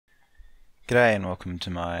G'day and welcome to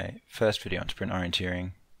my first video on sprint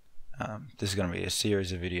orienteering. This is going to be a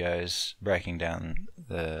series of videos breaking down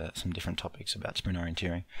some different topics about sprint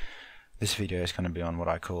orienteering. This video is going to be on what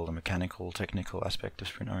I call the mechanical technical aspect of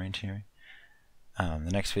sprint orienteering.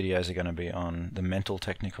 The next videos are going to be on the mental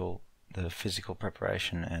technical, the physical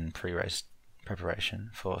preparation and pre-race preparation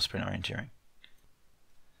for sprint orienteering.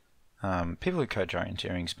 People who coach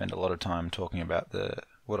orienteering spend a lot of time talking about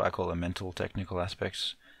what I call the mental technical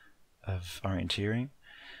aspects of orienteering,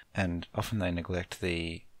 and often they neglect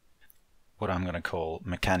what I'm going to call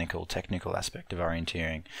mechanical technical aspect of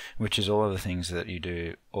orienteering, which is all of the things that you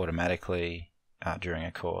do automatically during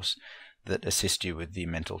a course that assist you with the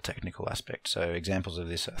mental technical aspect. So examples of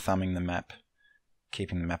this are thumbing the map,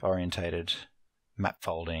 keeping the map orientated, map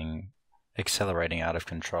folding, accelerating out of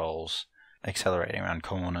controls, accelerating around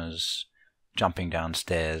corners, jumping down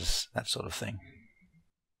stairs, that sort of thing.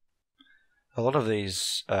 A lot of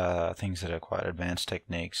these are things that are quite advanced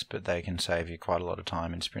techniques, but they can save you quite a lot of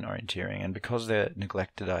time in sprint orienteering. And because they're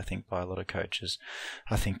neglected, I think, by a lot of coaches,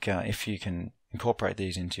 I think if you can incorporate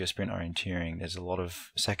these into your sprint orienteering, there's a lot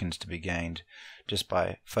of seconds to be gained just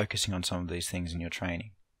by focusing on some of these things in your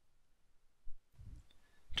training.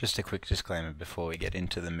 Just a quick disclaimer before we get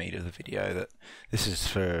into the meat of the video that this is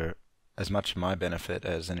for as much my benefit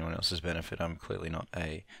as anyone else's benefit. I'm clearly not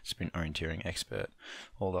a sprint orienteering expert,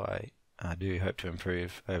 although I do hope to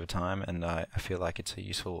improve over time, and I feel like it's a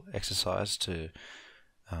useful exercise to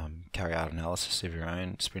carry out analysis of your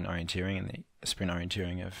own sprint orienteering and the sprint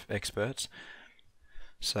orienteering of experts.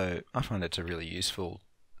 So I find it's a really useful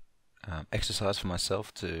exercise for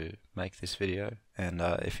myself to make this video, and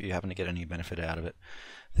if you happen to get any benefit out of it,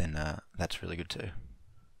 then that's really good too.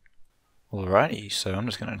 Alrighty, so I'm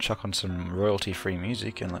just going to chuck on some royalty-free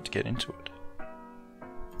music and let's get into it.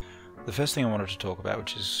 The first thing I wanted to talk about,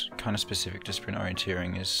 which is kind of specific to sprint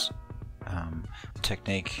orienteering, is a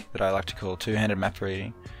technique that I like to call two-handed map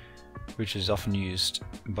reading, which is often used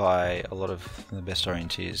by a lot of the best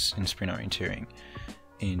orienteers in sprint orienteering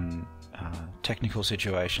in technical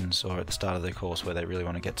situations or at the start of the course where they really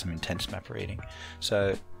want to get some intense map reading.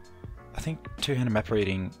 So I think two-handed map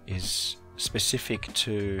reading is specific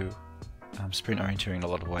to sprint orienteering in a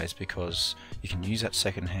lot of ways, because you can use that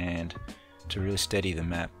second hand to really steady the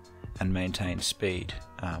map and maintain speed,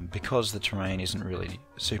 because the terrain isn't really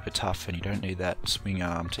super tough and you don't need that swing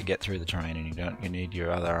arm to get through the terrain, and you need your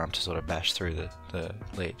other arm to sort of bash through the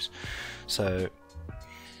leaves. So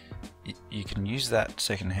you can use that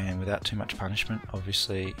second hand without too much punishment.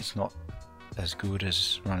 Obviously it's not as good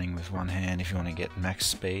as running with one hand if you want to get max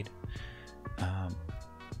speed,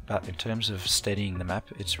 but in terms of steadying the map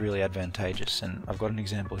it's really advantageous. And I've got an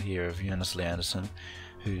example here of Jonas Leanderson,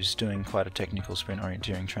 who's doing quite a technical sprint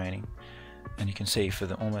orienteering training, and you can see for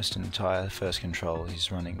the almost entire first control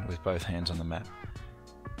he's running with both hands on the map,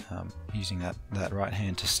 using that right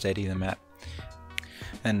hand to steady the map.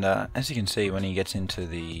 And as you can see, when he gets into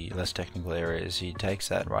the less technical areas, he takes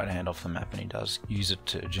that right hand off the map and he does use it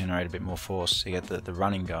to generate a bit more force to get the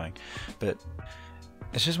running going. But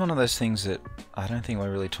it's just one of those things that I don't think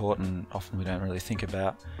we're really taught, and often we don't really think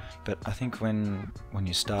about. But I think when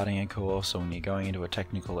you're starting a course, or when you're going into a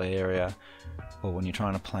technical area, or when you're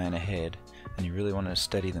trying to plan ahead and you really want to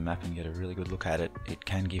steady the map and get a really good look at it, it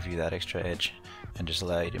can give you that extra edge and just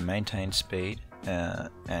allow you to maintain speed and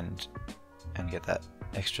get that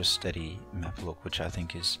extra steady map look, which I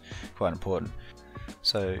think is quite important.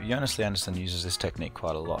 So Jonas Leanderson uses this technique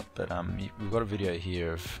quite a lot, but we've got a video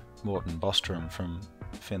here of Morten Bostrom from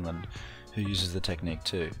Finland who uses the technique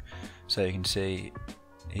too. So you can see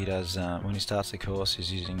he does, when he starts the course,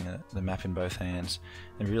 he's using the map in both hands.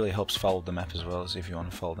 It really helps fold the map as well, as if you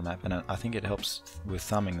want to fold the map, and I think it helps with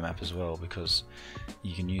thumbing the map as well, because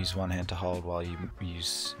you can use one hand to hold while you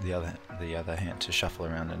use the other hand to shuffle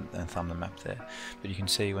around and thumb the map there. But you can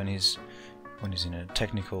see when he's in a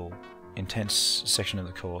technical, intense section of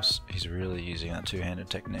the course, he's really using that two-handed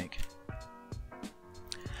technique.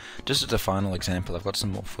 Just as a final example, I've got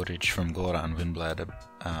some more footage from Goran Winblad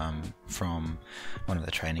from one of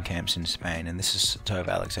the training camps in Spain, and this is Tove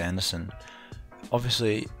Alexanderson.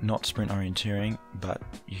 Obviously not sprint orienteering, but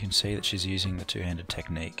you can see that she's using the two-handed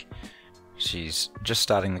technique. She's just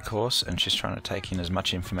starting the course and she's trying to take in as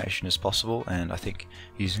much information as possible, and I think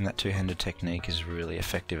using that two-handed technique is really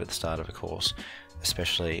effective at the start of a course,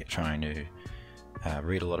 especially trying to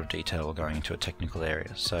read a lot of detail or going into a technical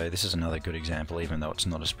area. So this is another good example, even though it's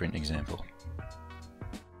not a sprint example.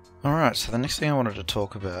 Alright, so the next thing I wanted to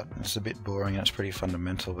talk about, it's a bit boring and it's pretty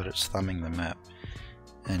fundamental, but it's thumbing the map.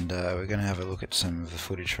 And we're going to have a look at some of the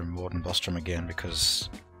footage from Morten Bostrom again, because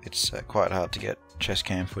it's quite hard to get chest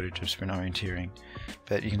cam footage of sprint orienteering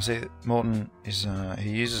But you can see that Morton is he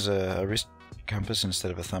uses a wrist compass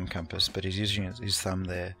instead of a thumb compass, but he's using his thumb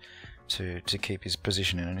there to keep his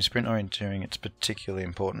position in. And in sprint orienteering, it's particularly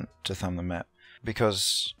important to thumb the map,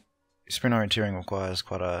 because sprint orienteering requires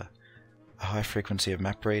quite a high frequency of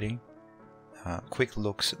map reading, quick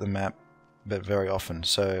looks at the map, but very often.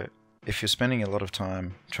 So if you're spending a lot of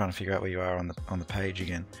time trying to figure out where you are on the page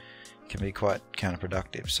again, it can be quite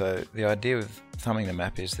counterproductive. So the idea with thumbing the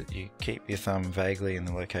map is that you keep your thumb vaguely in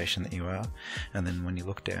the location that you are, and then when you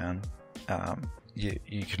look down,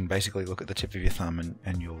 you can basically look at the tip of your thumb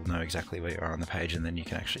and you'll know exactly where you are on the page, and then you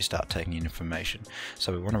can actually start taking in information.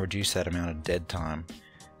 So we want to reduce that amount of dead time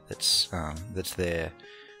that's there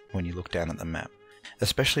when you look down at the map,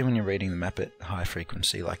 especially when you're reading the map at high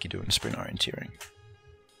frequency like you do in sprint orienteering.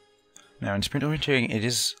 Now in sprint orienteering, it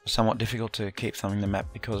is somewhat difficult to keep thumbing the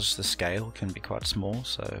map because the scale can be quite small.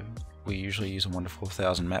 So we usually use a 1 to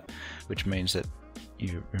 4,000 map, which means that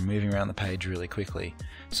you're moving around the page really quickly.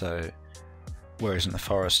 So whereas in the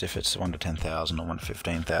forest, if it's 1 to 10,000 or 1 to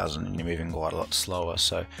 15,000, you're moving quite a lot slower.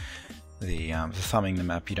 So the thumbing the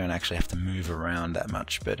map, you don't actually have to move around that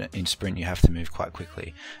much, but in sprint you have to move quite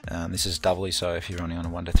quickly. This is doubly so if you're running on a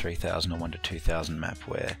 1 to 3,000 or 1 to 2,000 map,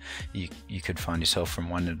 where you could find yourself from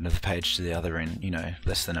one end of the page to the other in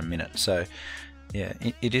less than a minute. So yeah,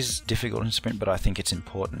 it is difficult in sprint, but I think it's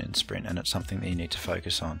important in sprint, and it's something that you need to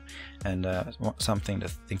focus on. And something to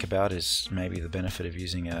think about is maybe the benefit of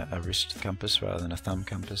using a wrist compass rather than a thumb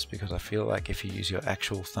compass, because I feel like if you use your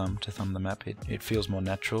actual thumb to thumb the map, it feels more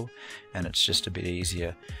natural, and it's just a bit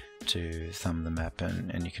easier to thumb the map,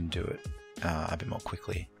 and you can do it a bit more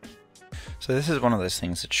quickly. So this is one of those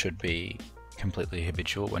things that should be completely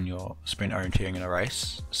habitual when you're sprint orienteering in a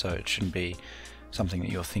race, so it shouldn't be something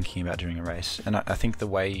that you're thinking about during a race. And I think the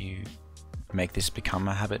way you make this become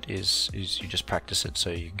a habit is you just practice it. So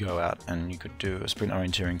you go out and you could do a sprint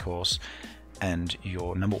orienteering course, and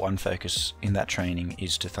your number one focus in that training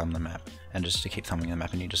is to thumb the map, and just to keep thumbing the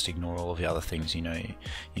map, and you just ignore all of the other things. You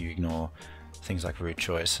ignore things like route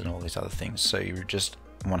choice and all these other things. So you just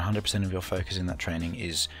 100% of your focus in that training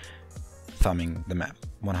is thumbing the map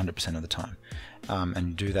 100% of the time,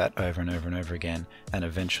 and do that over and over and over again, and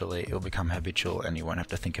eventually it'll become habitual and you won't have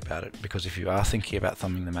to think about it. Because if you are thinking about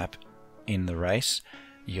thumbing the map in the race,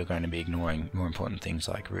 you're going to be ignoring more important things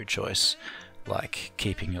like route choice, like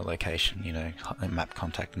keeping your location, map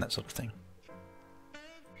contact and that sort of thing.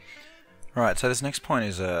 Alright, so this next point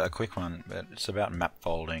is a quick one, but it's about map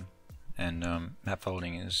folding. And map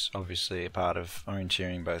folding is obviously a part of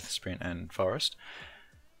orienteering, both sprint and forest.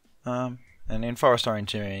 And in forest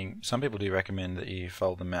orienteering, some people do recommend that you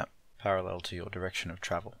fold the map parallel to your direction of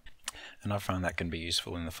travel, and I find that can be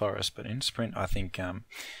useful in the forest. But in sprint, I think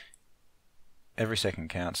every second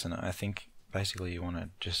counts, and I think basically you want to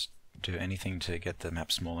just do anything to get the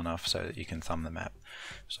map small enough so that you can thumb the map.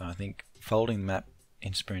 So I think folding the map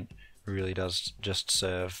in sprint really does just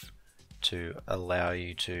serve to allow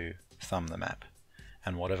you to thumb the map,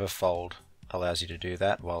 and whatever fold allows you to do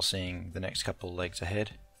that while seeing the next couple of legs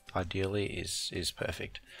ahead, ideally is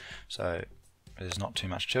perfect. So there's not too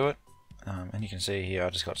much to it, and you can see here I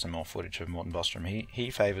just got some more footage of Morton Bostrom. He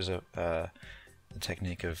favours the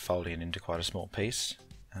technique of folding it into quite a small piece,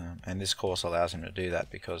 and this course allows him to do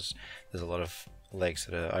that because there's a lot of legs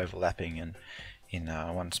that are overlapping and in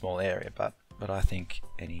one small area. But I think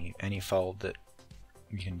any fold that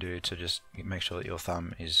you can do to just make sure that your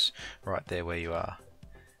thumb is right there where you are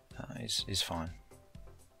is fine.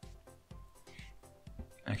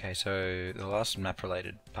 Okay, so the last map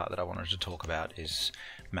related part that I wanted to talk about is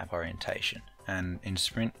map orientation. And in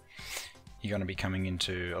sprint, you're going to be coming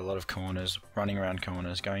into a lot of corners, running around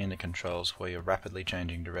corners, going into controls where you're rapidly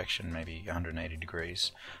changing direction, maybe 180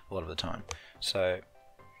 degrees a lot of the time. So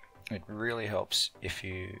it really helps if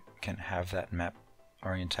you can have that map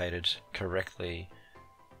orientated correctly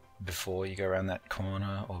before you go around that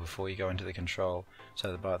corner or before you go into the control,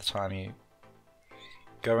 so that by the time you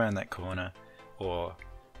go around that corner or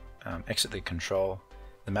exit the control,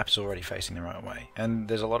 the map is already facing the right way. And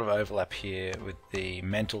there's a lot of overlap here with the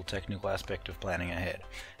mental technical aspect of planning ahead.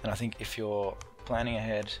 And I think if you're planning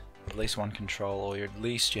ahead at least one control, or at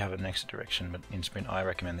least you have an exit direction, but in sprint I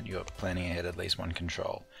recommend that you're planning ahead at least one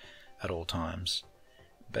control at all times.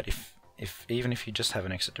 But even if you just have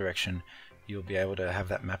an exit direction, you'll be able to have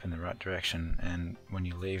that map in the right direction, and when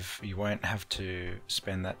you leave you won't have to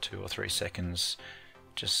spend that 2 or 3 seconds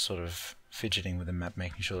just sort of fidgeting with the map,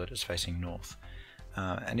 making sure that it's facing north.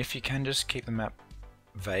 And if you can just keep the map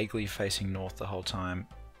vaguely facing north the whole time,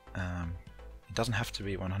 it doesn't have to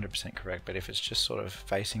be 100% correct, but if it's just sort of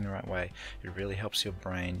facing the right way, it really helps your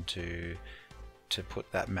brain to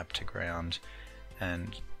put that map to ground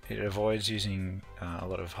and it avoids using a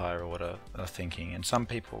lot of higher order thinking. And some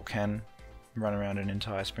people can run around an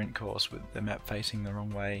entire sprint course with the map facing the wrong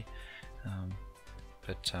way,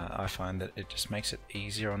 but I find that it just makes it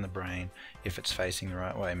easier on the brain if it's facing the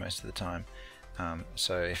right way most of the time.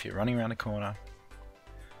 So if you're running around a corner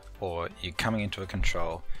or you're coming into a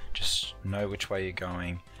control, just know which way you're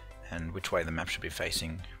going and which way the map should be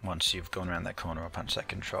facing once you've gone around that corner or punched that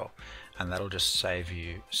control, and that'll just save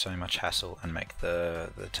you so much hassle and make the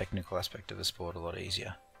technical aspect of the sport a lot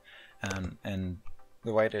easier. And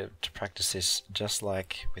the way to practice this, just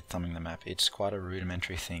like with thumbing the map, it's quite a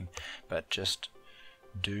rudimentary thing, but just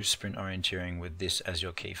do sprint orienteering with this as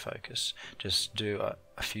your key focus. Just do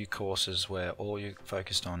a few courses where all you're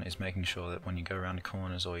focused on is making sure that when you go around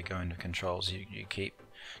corners or you go into controls, you keep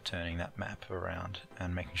turning that map around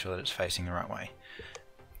and making sure that it's facing the right way.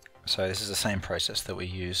 So this is the same process that we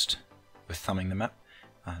used with thumbing the map.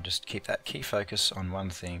 Just keep that key focus on one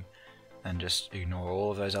thing and just ignore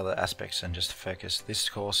all of those other aspects and just focus. This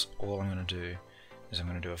course, all I'm going to do is I'm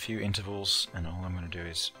going to do a few intervals, and all I'm going to do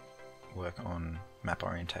is work on map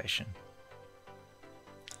orientation.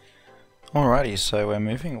 Alrighty, so we're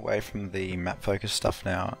moving away from the map focus stuff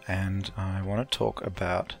now, and I want to talk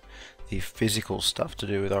about the physical stuff to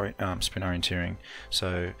do with sprint orienteering.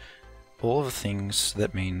 So all of the things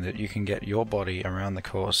that mean that you can get your body around the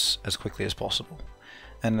course as quickly as possible.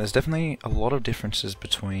 And there's definitely a lot of differences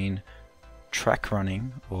between track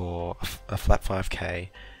running or a flat 5k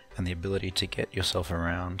and the ability to get yourself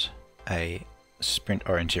around a sprint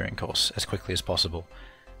orienteering course as quickly as possible.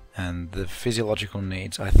 And the physiological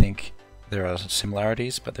needs, I think there are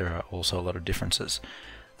similarities, but there are also a lot of differences.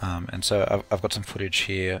 And so I've got some footage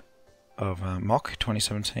here of Mock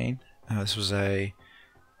 2017. This was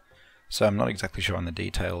so I'm not exactly sure on the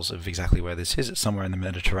details of exactly where this is. It's somewhere in the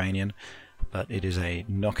Mediterranean, but it is a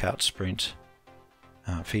knockout sprint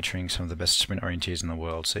featuring some of the best sprint orienteers in the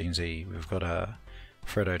world. So you can see we've got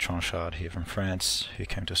Fredo Tranchard here from France, who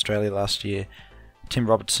came to Australia last year, Tim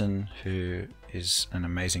Robertson, who is an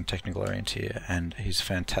amazing technical orienteer, and he's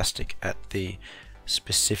fantastic at the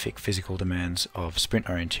specific physical demands of sprint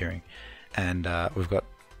orienteering. And we've got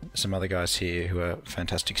some other guys here who are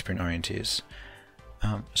fantastic sprint orienteers.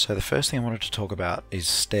 So the first thing I wanted to talk about is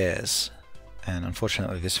stairs, and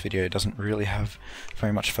unfortunately this video doesn't really have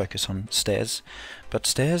very much focus on stairs, but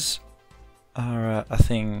stairs are a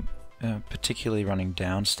thing, particularly running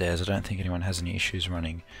downstairs. I don't think anyone has any issues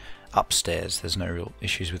running upstairs. There's no real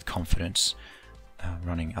issues with confidence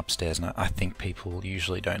running upstairs, and I think people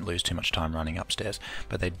usually don't lose too much time running upstairs,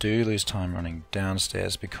 but they do lose time running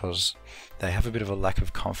downstairs because they have a bit of a lack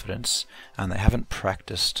of confidence and they haven't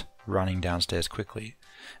practiced running downstairs quickly.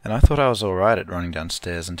 And I thought I was alright at running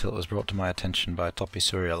downstairs until it was brought to my attention by Topi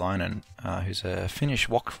Surjalainen, who's a Finnish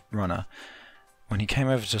walk runner, when he came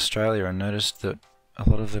over to Australia and noticed that a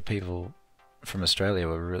lot of the people from Australia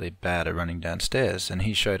were really bad at running downstairs, and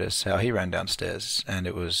he showed us how he ran downstairs, and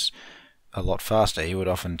it was a lot faster. He would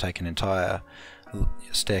often take an entire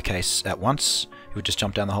staircase at once. He would just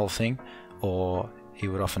jump down the whole thing, or he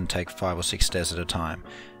would often take 5 or 6 stairs at a time.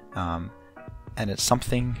 And it's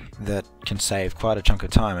something that can save quite a chunk of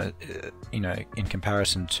time, you know, in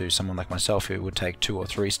comparison to someone like myself who would take 2 or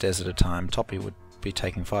 3 stairs at a time. Toppy would be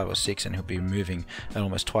taking 5 or 6, and he'll be moving at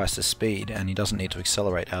almost twice the speed, and he doesn't need to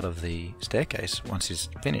accelerate out of the staircase once he's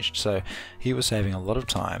finished. So he was saving a lot of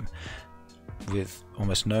time with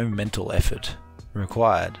almost no mental effort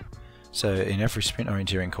required. So in every sprint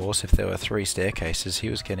orienteering course, if there were 3 staircases, he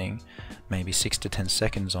was getting maybe 6 to 10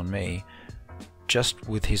 seconds on me just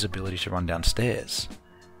with his ability to run downstairs.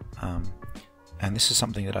 And this is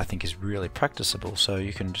something that I think is really practicable. So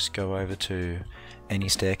you can just go over to any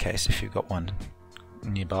staircase if you've got one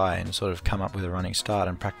nearby and sort of come up with a running start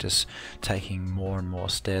and practice taking more and more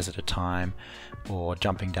stairs at a time, or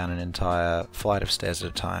jumping down an entire flight of stairs at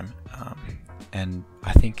a time. And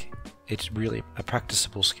I think it's really a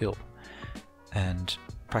practicable skill, and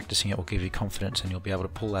practicing it will give you confidence, and you'll be able to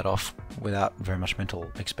pull that off without very much mental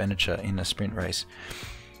expenditure in a sprint race.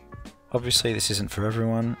 Obviously this isn't for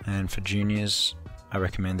everyone, and for juniors I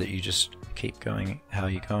recommend that you just keep going how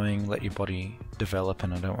you're going, let your body develop,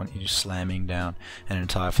 and I don't want you just slamming down an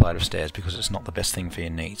entire flight of stairs because it's not the best thing for your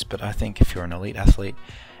needs. But I think if you're an elite athlete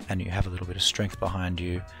and you have a little bit of strength behind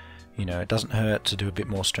you, you know, it doesn't hurt to do a bit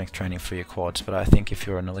more strength training for your quads. But I think if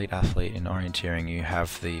you're an elite athlete in orienteering, you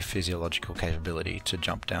have the physiological capability to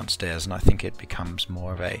jump downstairs, and I think it becomes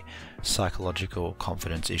more of a psychological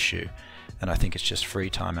confidence issue, and I think it's just free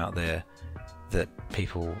time out there that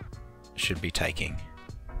people should be taking.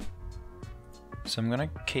 So I'm going to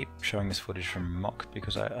keep showing this footage from mock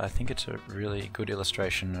because I think it's a really good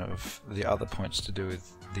illustration of the other points to do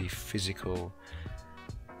with the physical,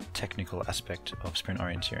 technical aspect of sprint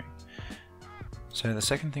orienteering. So the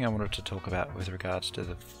second thing I wanted to talk about with regards to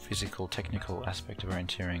the physical, technical aspect of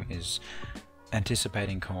orienteering is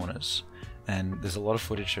anticipating corners. And there's a lot of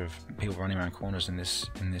footage of people running around corners in this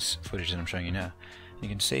footage that I'm showing you now. You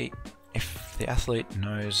can see if the athlete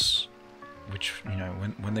knows which,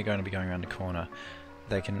 when they're going to be going around a corner,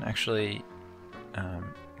 they can actually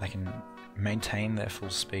they can maintain their full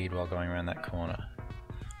speed while going around that corner,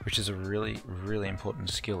 which is a really important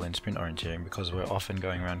skill in sprint orienteering, because we're often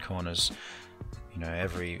going around corners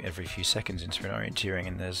every few seconds in sprint orienteering,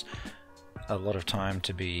 and there's a lot of time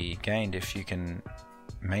to be gained if you can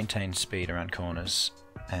maintain speed around corners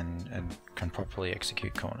and can properly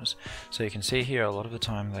execute corners. So you can see here a lot of the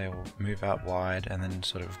time they will move out wide and then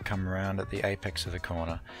sort of come around at the apex of the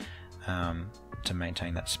corner to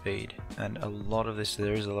maintain that speed. And a lot of this,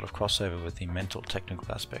 there is a lot of crossover with the mental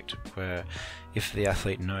technical aspect, where if the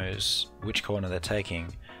athlete knows which corner they're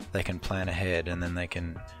taking, they can plan ahead and then they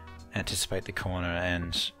can anticipate the corner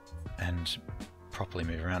and properly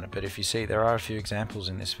move around it. But if you see, there are a few examples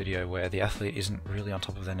in this video where the athlete isn't really on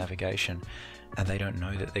top of their navigation and they don't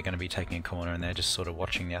know that they're going to be taking a corner, and they're just sort of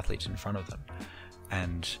watching the athletes in front of them.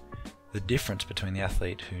 And the difference between the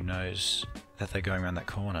athlete who knows that they're going around that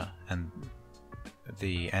corner and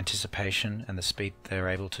the anticipation and the speed they're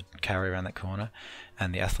able to carry around that corner,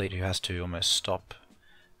 and the athlete who has to almost stop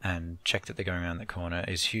and check that they're going around the corner,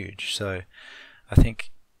 is huge. So I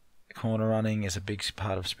think corner running is a big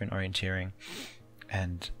part of sprint orienteering,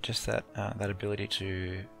 and just that ability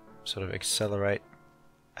to sort of accelerate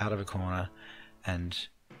out of a corner. And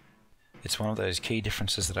it's one of those key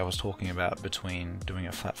differences that I was talking about between doing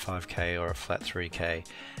a flat 5k or a flat 3k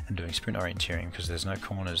and doing sprint orienteering, because there's no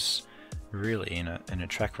corners really in a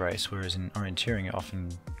track race, whereas in orienteering you're often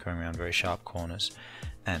going around very sharp corners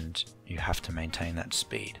and you have to maintain that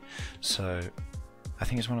speed. So I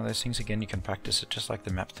think it's one of those things, again, you can practice it just like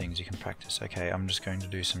the map things. You can practice, okay, I'm just going to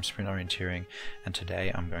do some sprint orienteering, and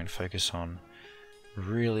today I'm going to focus on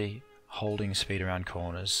really holding speed around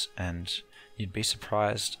corners, and you'd be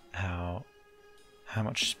surprised how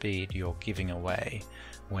much speed you're giving away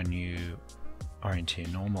when you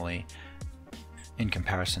orienteer normally in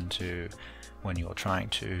comparison to when you're trying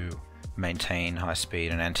to maintain high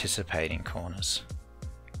speed and anticipating corners.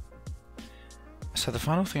 So the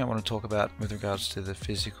final thing I want to talk about with regards to the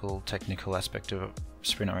physical, technical aspect of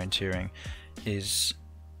sprint orienteering is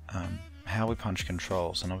how we punch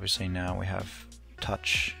controls. And obviously now we have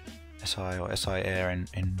touch, SI or SI air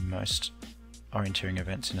in most orienteering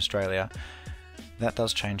events in Australia. That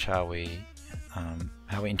does change how we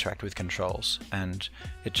interact with controls, and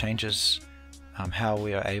it changes how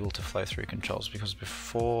we are able to flow through controls, because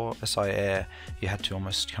before SI air you had to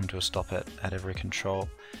almost come to a stop at every control,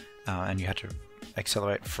 and you had to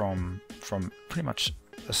accelerate from pretty much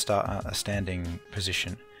a standing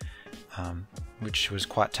position, which was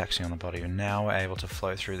quite taxing on the body. And now we're able to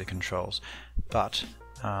flow through the controls, but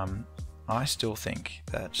I still think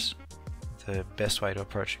that the best way to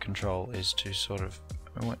approach a control is to sort of,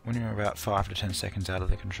 when you're about 5 to 10 seconds out of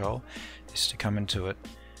the control, is to come into it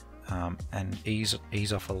and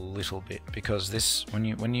ease off a little bit, because this,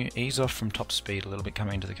 when you ease off from top speed a little bit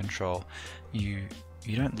coming into the control, you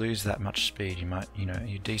don't lose that much speed.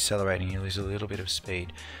 You're decelerating, you lose a little bit of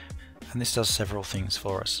speed, and this does several things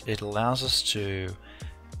for us. It allows us to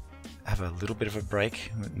have a little bit of a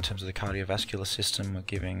break in terms of the cardiovascular system. We're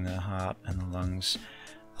giving the heart and the lungs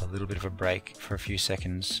a little bit of a break for a few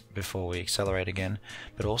seconds before we accelerate again,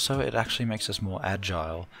 but also it actually makes us more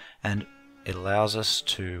agile, and it allows us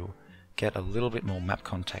to get a little bit more map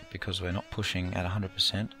contact, because we're not pushing at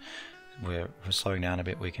 100%. We're slowing down a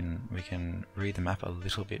bit. We can read the map a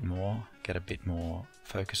little bit more, get a bit more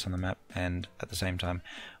focus on the map, and at the same time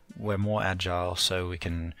we're more agile, so we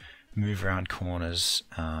can move around corners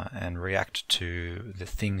and react to the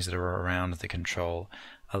things that are around the control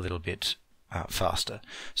a little bit faster.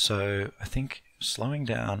 So I think slowing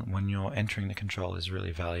down when you're entering the control is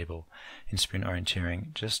really valuable in sprint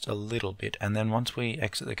orienteering, just a little bit. And then once we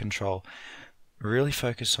exit the control, really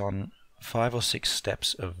focus on 5 or 6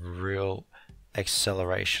 steps of real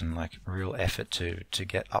acceleration, like real effort to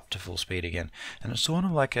get up to full speed again. And it's sort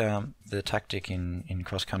of like the tactic in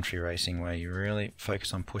cross-country racing, where you really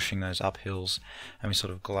focus on pushing those uphills, and we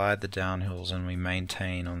sort of glide the downhills and we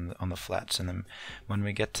maintain on the flats. And then when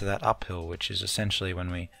we get to that uphill, which is essentially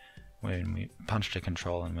when we punch to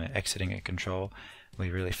control and we're exiting a control,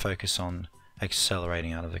 we really focus on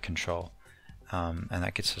accelerating out of the control, and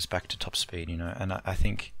that gets us back to top speed. And I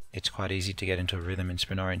think it's quite easy to get into a rhythm in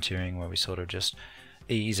sprint orienteering where we sort of just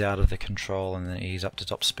ease out of the control and then ease up to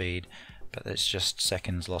top speed, but it's just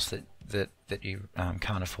seconds lost that you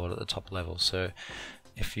can't afford at the top level. So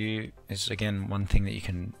again, one thing that you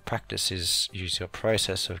can practice is use your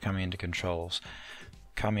process of coming into controls.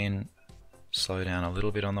 Come in, slow down a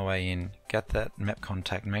little bit on the way in, get that map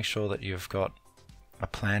contact, make sure that you've got a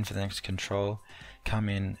plan for the next control, come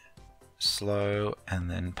in slow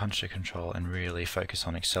and then punch the control and really focus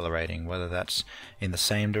on accelerating, whether that's in the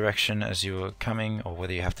same direction as you were coming or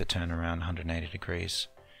whether you have to turn around 180 degrees.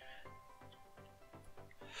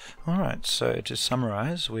 Alright, so to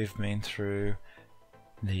summarize, we've been through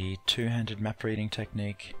the two-handed map reading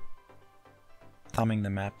technique, thumbing the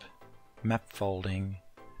map, map folding,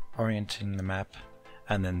 orienting the map,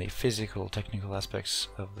 and then the physical technical aspects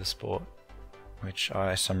of the sport, which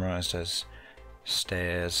I summarized as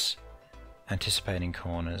stairs, anticipating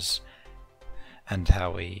corners, and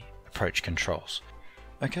how we approach controls.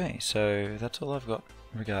 Okay, so that's all I've got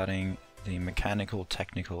regarding the mechanical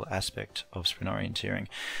technical aspect of sprint orienteering,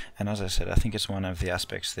 and as I said, I think it's one of the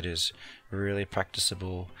aspects that is really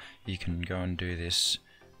practicable. You can go and do this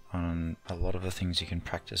on a lot of the things you can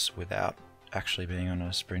practice without actually being on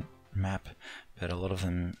a sprint map, but a lot of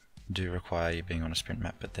them do require you being on a sprint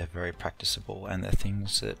map, but they're very practicable, and they're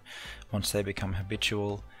things that once they become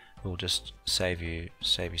habitual will just save you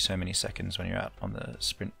so many seconds when you're out on the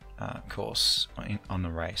sprint course on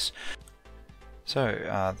the race. So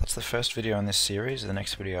that's the first video in this series. The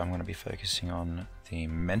next video I'm going to be focusing on the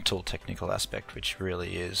mental technical aspect, which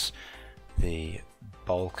really is the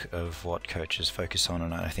bulk of what coaches focus on,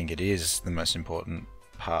 and I think it is the most important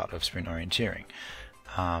part of sprint orienteering.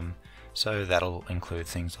 So that'll include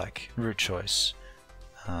things like route choice,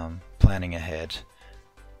 planning ahead,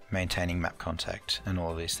 maintaining map contact, and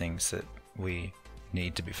all of these things that we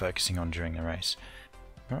need to be focusing on during the race.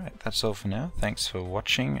 Alright, that's all for now. Thanks for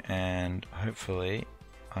watching, and hopefully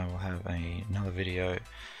I will have another video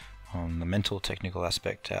on the mental technical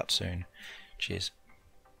aspect out soon. Cheers.